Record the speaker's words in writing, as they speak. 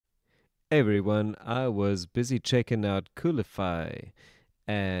Hey everyone, I was busy checking out Coolify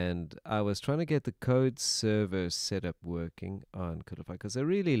and I was trying to get the code server setup working on Coolify because I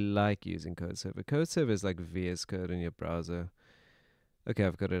really like using code server. Code server is like VS Code in your browser. Okay,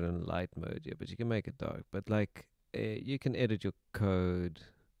 I've got it in light mode here, but you can make it dark. But like you can edit your code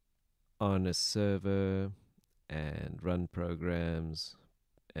on a server and run programs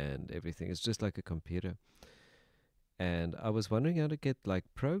and everything. It's just like a computer. And I was wondering how to get like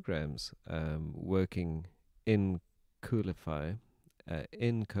programs working in Coolify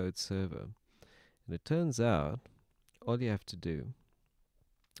in Code Server. And it turns out all you have to do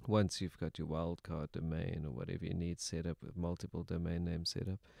once you've got your wildcard domain or whatever you need set up with multiple domain names set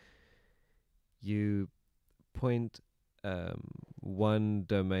up, you point one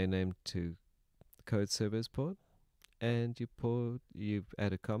domain name to Code Server's port, and you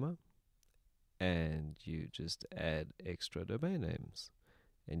add a comma, and you just add extra domain names,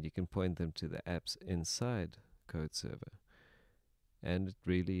 and you can point them to the apps inside Code Server. And it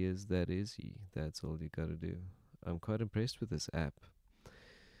really is that easy. That's all you gotta do. I'm quite impressed with this app.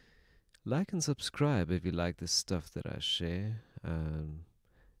 Like and subscribe if you like the stuff that I share.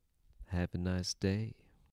 Have a nice day.